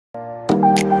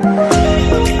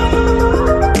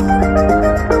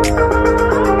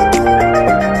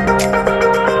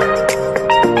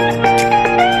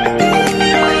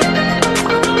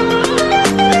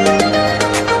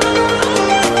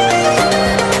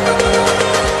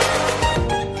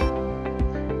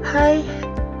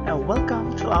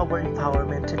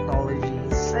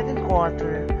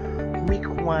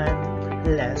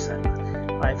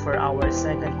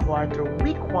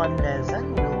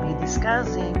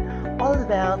discussing all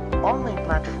about online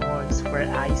platforms for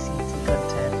ICT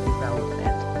content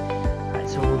development.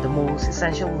 So the most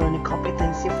essential learning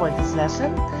competency for this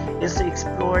lesson is to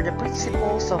explore the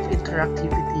principles of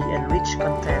interactivity and rich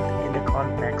content in the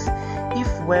context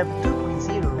of Web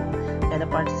 2.0 and the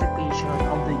participation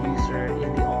of the user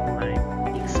in the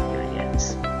online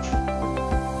experience.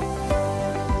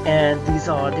 And these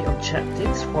are the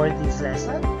objectives for this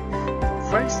lesson.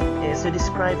 First is to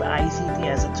describe ICT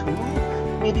as a tool,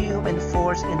 medium, and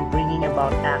force in bringing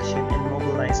about action and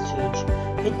mobilize change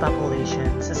in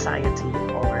population, society,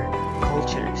 or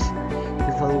cultures.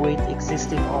 Evaluate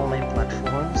existing online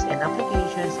platforms and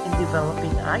applications in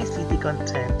developing ICT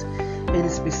content in a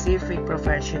specific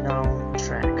professional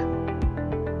track.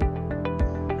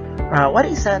 What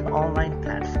is an online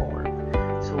platform?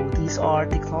 So these are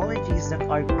technologies that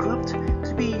are grouped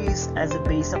to be used as a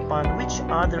base upon which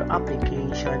other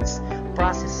applications,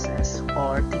 processes,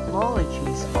 or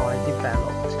technologies are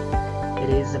developed. It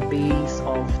is a base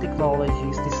of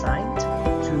technologies designed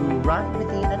to run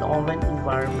within an online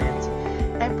environment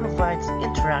and provides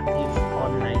interactive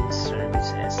online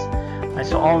services.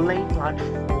 So online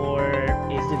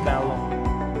platform is developed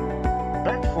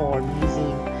platform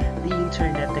using the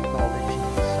internet technology.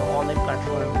 So online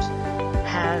platforms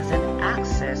has an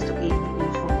access to any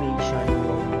information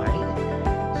worldwide.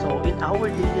 So in our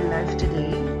daily life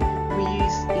today, we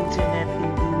use internet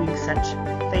in doing such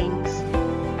things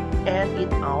and in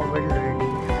our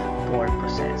learning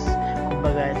purposes.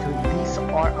 Kumbaga, so these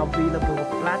are available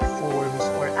platforms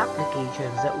or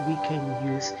applications that we can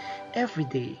use every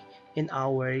day in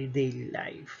our daily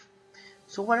life.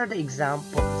 So what are the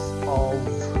examples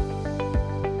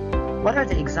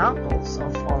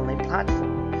of online platforms?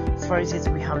 First is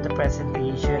we have the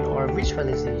presentation or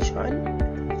visualization.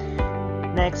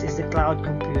 Next is the cloud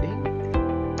computing,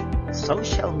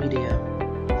 social media,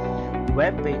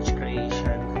 web page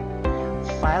creation,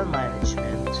 file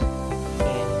management,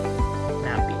 and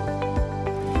mapping.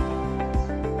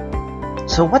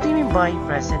 So what do you mean by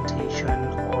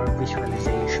presentation or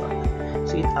visualization?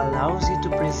 So it allows you to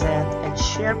present and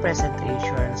share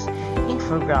presentations,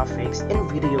 infographics, and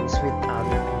videos with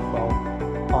other people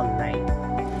online.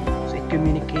 So it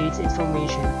communicates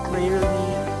information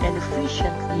clearly and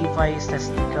efficiently via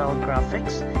statistical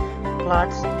graphics,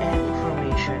 plots, and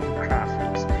information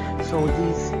graphics. So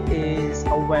this is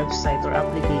a website or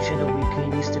application that we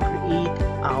can use to create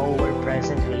our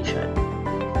presentation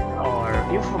or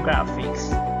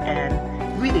infographics and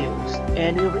videos,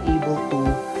 and we were able to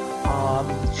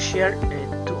share it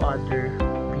to other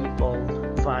people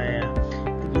via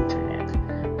the internet.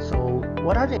 So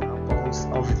what are the examples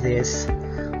of this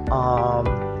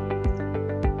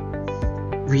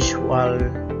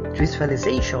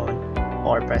visualization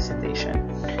or presentation?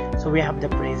 So we have the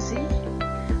Prezi,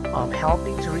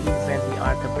 helping to reinvent the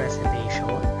art of presentation.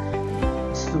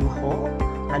 Suho,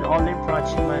 an online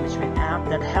project management app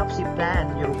that helps you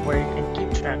plan your work and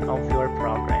keep track of your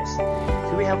progress.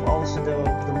 So we have also the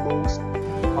most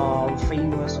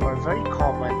famous or very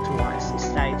common to us is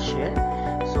SlideShare.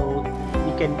 So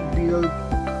we can build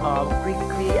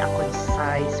quickly a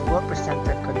concise,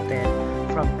 well-presented content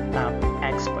from top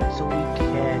experts. So we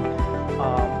can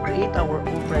create our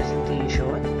own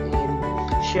presentation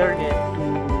and share it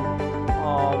to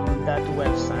that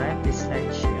website, this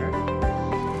SlideShare.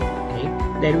 Okay.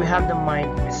 Then we have the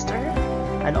MindMister,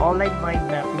 an online mind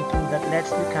mapping tool that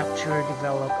lets you capture,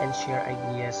 develop, and share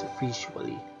ideas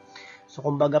visually. So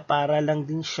kumbaga para lang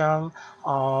din siyang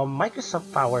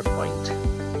Microsoft PowerPoint,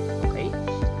 okay,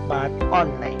 but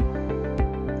online.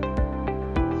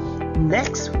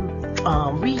 Next,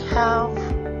 we have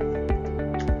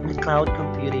the cloud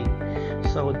computing.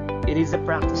 So it is a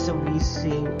practice of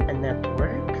using a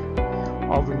network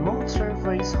of remote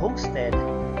servers hosted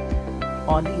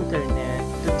on the internet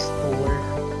to store,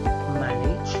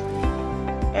 manage,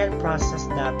 and process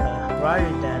data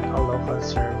rather than a local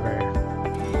server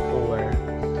or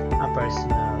a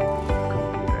personal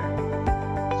computer.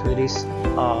 So it is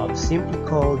simply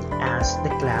called as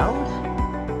the cloud.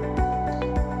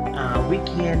 We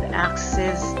can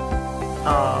access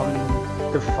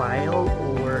the file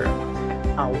or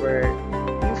our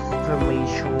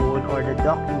information or the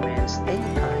documents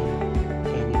anytime,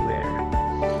 anywhere.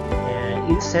 And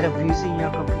instead of using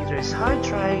your computer's hard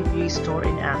drive, you store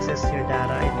and access your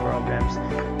data and programs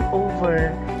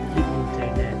over the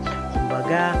internet.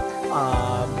 Kumbaga,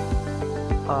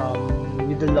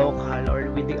 with the local or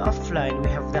with the offline,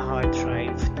 we have the hard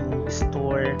drive to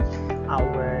store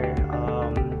our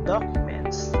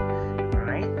documents,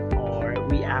 right? Or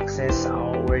we access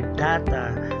our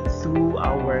data through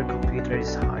our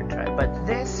computer's hard drive. But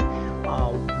this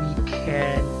we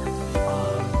can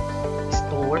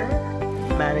store,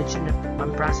 manage,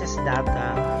 and process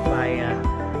data via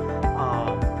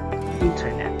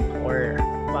internet or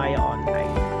via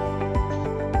online.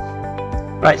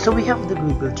 Right, so we have the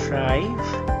Google Drive,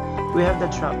 we have the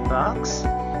Dropbox,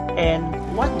 and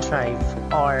OneDrive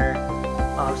are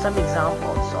some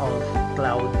examples of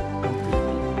cloud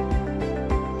computing.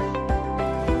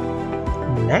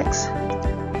 Next,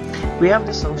 we have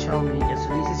the social media. So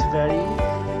this is very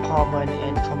common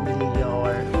and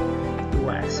familiar to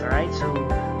us, right? So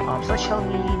social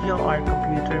media are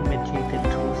computer-mediated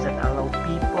tools that allow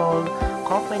people,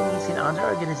 companies, and other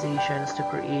organizations to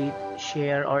create,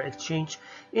 share, or exchange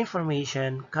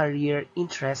information, career,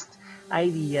 interests,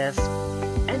 ideas,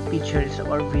 and pictures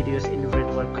or videos in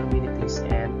virtual communities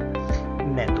and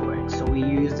networks. So we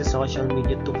use the social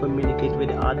media to communicate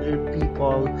with other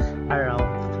people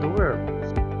around the world.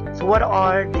 So what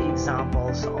are the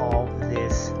examples of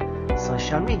this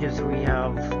social media? So we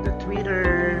have the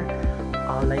Twitter,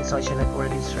 online social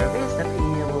networking service that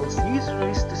enables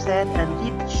users to send and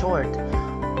read short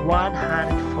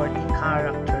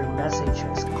 140-character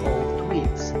messages called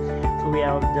tweets. So we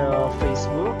have the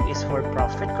Facebook is for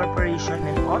profit corporation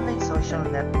and online social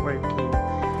networking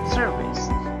service.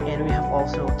 And we have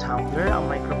also Tumblr, a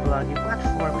microblogging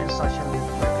platform and social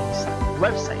networking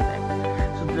website.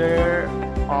 So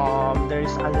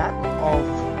there's a lot of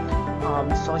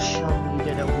social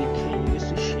media that we can use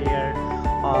to share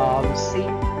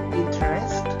same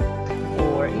interest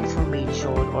or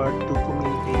information or to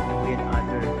communicate with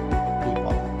other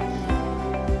people.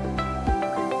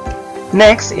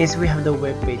 Next is we have the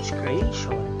web page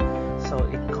creation. So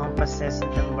it encompasses a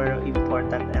number of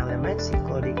important elements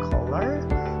including color,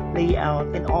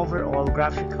 layout, and overall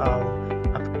graphical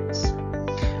appearance.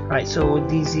 Right, so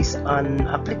this is an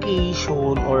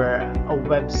application or a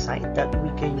website that we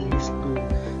can use to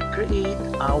create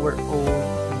our own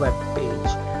web page.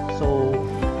 So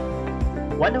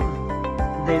one of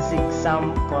these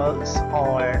examples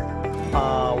are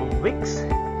Wix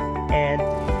and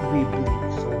Weebly.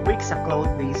 So Wix, a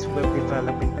cloud-based web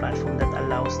development platform that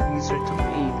allows users to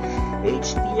create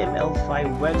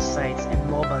HTML5 websites and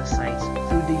mobile sites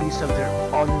through the use of their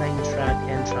online drag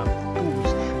and drop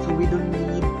tools. So we don't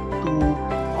need to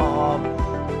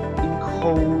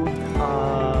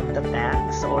encode the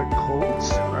tags or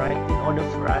codes, right, in order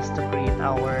for us to create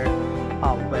our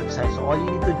website. So all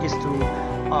you need to do is to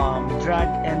drag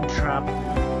and drop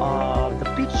the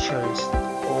pictures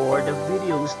or the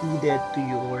videos needed to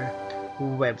your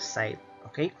website.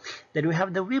 Okay, then we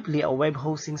have the Weebly, a web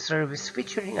hosting service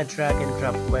featuring a drag and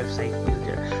drop website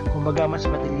builder. Kumbaga, mas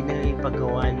madali na yung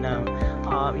paggawa ng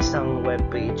isang web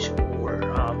page or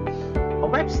a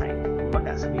website.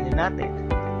 Kumbaga, sabihin natin,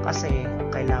 kasi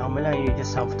kailangan mo lang, you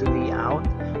just have to lay out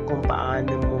kung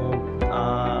paano mo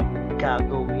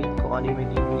gagawin, kung ano yung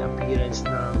magiging appearance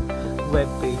ng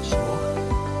web page mo.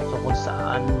 So kung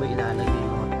saan mo ilalagay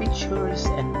yung mga pictures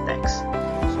and text.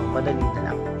 So madali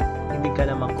na lang, hindi ka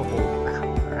naman kukuha,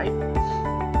 right?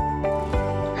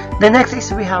 The next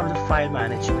is we have the file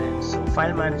management. So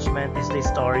file management is the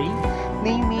storing,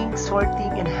 naming,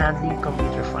 sorting, and handling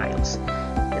computer files.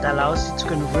 It allows you to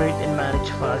convert and manage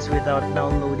files without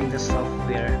downloading the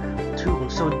software tool.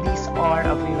 So these are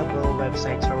available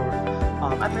websites or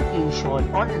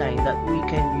application online that we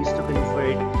can use to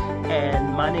convert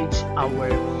and manage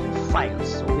our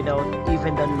files. So without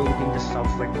even downloading the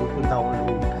software tool to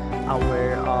download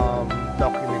our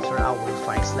documents or our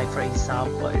files. Like for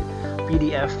example,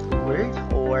 PDF to Word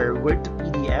or Word to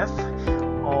PDF,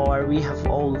 or we have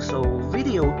also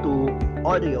video to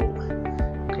audio.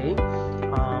 Okay,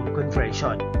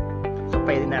 conversion. So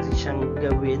pwede natin siyang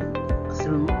gawin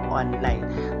through online.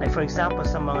 Like for example,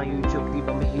 sa mga YouTube, di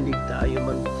ba mahilig tayo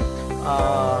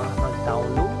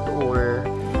mag-download or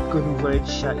convert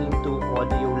siya into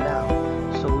audio lang.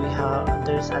 So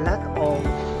there's a lot of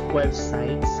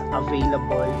websites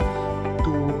available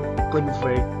to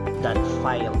convert that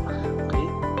file. Okay,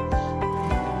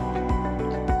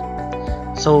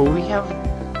 so we have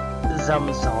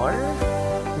Zamzar,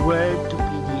 Word to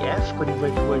PDF,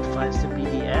 convert Word files to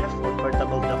PDF or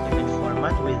portable document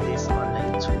format with this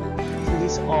online tool. So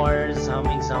these are some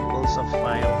examples of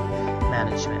file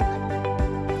management.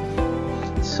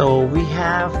 So we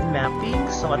have mapping,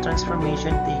 so a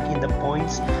transformation taking the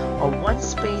points of one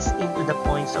space into the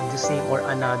points of the same or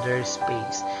another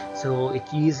space. So it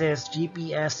uses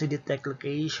GPS to detect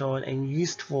location and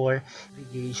used for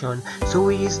navigation. So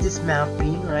we use this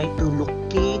mapping, right, to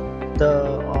locate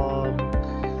the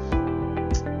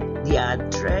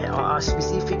address or a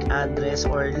specific address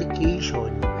or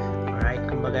location. Alright,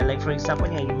 kumbaga like for example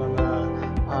yan, yung mga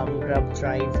Grab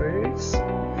drivers.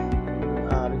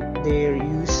 They're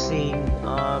using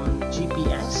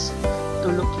GPS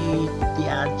to locate the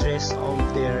address of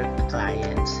their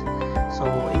clients. So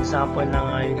example na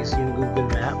ngayon is yung Google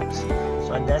Maps.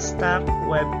 So a desktop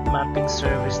web mapping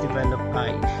service developed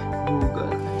by Google.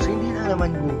 So hindi na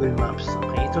naman Google Maps.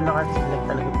 Okay, ito lang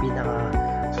talaga pinaka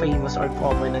famous or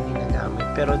common na ginagamit.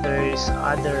 Pero there's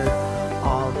other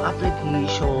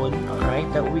application, right,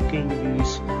 that we can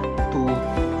use to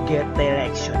get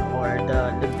direction or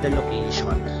the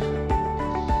location.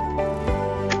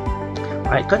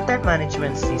 Alright, content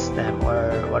management system,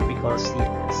 or what we call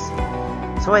CMS.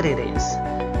 So what it is?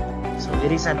 So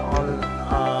it is a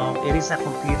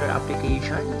computer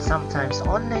application, sometimes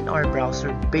online or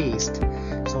browser based.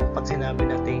 So pag sinabi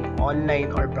natin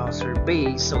online or browser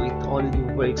based, so it only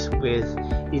works with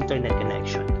internet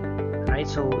connection, right?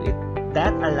 So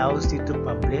that allows you to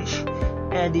publish,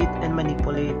 edit, and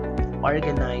manipulate,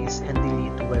 organize, and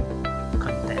delete web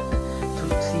content.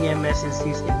 So CMS is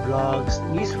used in blogs,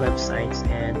 news websites,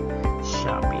 and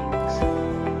shopping.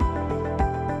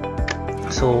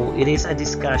 So it is a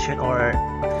discussion, or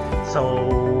so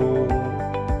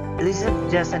this is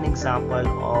just an example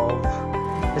of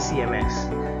the CMS,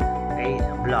 okay,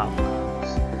 blog.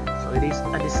 So it is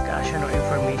a discussion or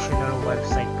informational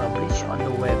website published on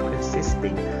the web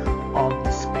consisting of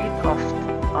discrete,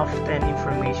 often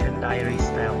information diary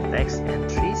style text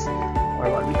entries, or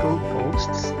what we call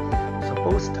posts. So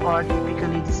posts are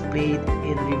typically displayed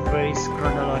in reverse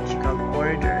chronological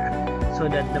order,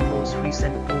 so that the most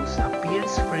recent post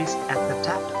appears first at the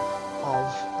top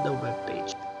of the web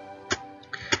page.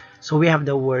 So we have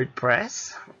the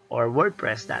WordPress, or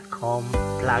WordPress.com,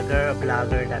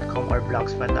 blogger.com, or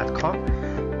blogspot.com,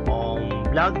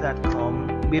 blog.com,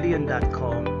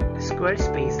 Medium.com,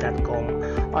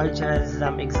 Squarespace.com are just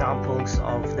some examples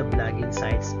of the blogging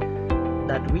sites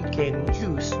that we can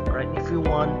use, right, if you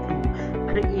want to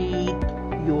create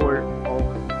your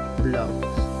own blog.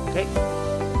 Okay.